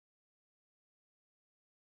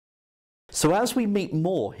So as we meet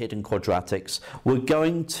more hidden quadratics, we're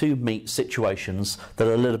going to meet situations that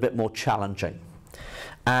are a little bit more challenging.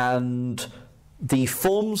 And the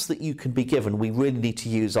forms that you can be given, we really need to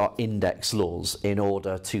use our index laws in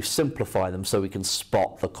order to simplify them so we can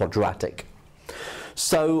spot the quadratic.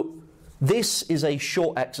 So this is a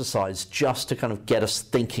short exercise just to kind of get us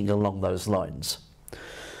thinking along those lines.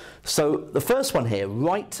 So the first one here,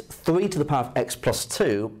 write 3 to the power of x plus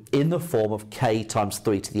 2 in the form of k times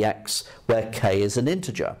 3 to the x, where k is an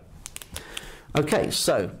integer. Okay,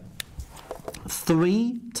 so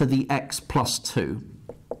 3 to the x plus 2,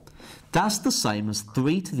 that's the same as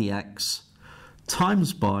 3 to the x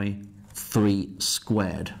times by 3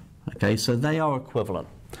 squared. Okay, so they are equivalent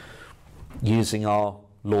using our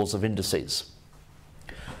laws of indices.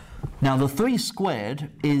 Now the 3 squared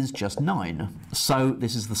is just 9, so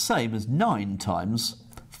this is the same as 9 times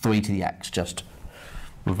 3 to the x, just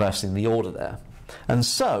reversing the order there. And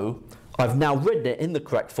so I've now written it in the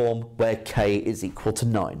correct form where k is equal to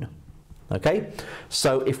 9. Okay,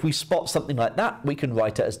 so if we spot something like that, we can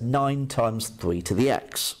write it as 9 times 3 to the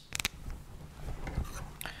x.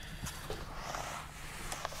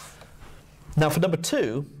 Now for number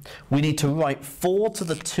 2, we need to write 4 to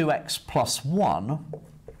the 2x plus 1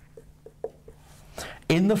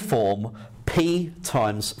 in the form p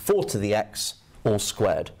times 4 to the x all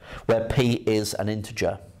squared, where p is an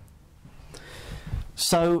integer.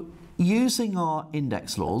 So using our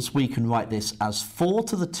index laws, we can write this as 4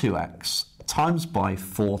 to the 2x times by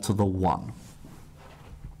 4 to the 1.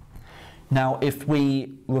 Now if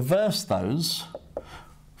we reverse those,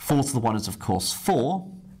 4 to the 1 is of course 4,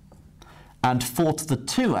 and 4 to the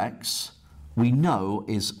 2x we know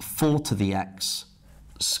is 4 to the x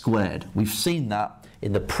squared. We've seen that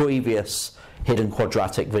in the previous hidden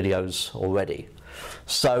quadratic videos already.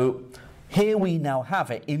 So here we now have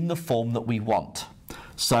it in the form that we want.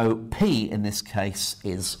 So p in this case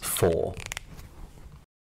is 4.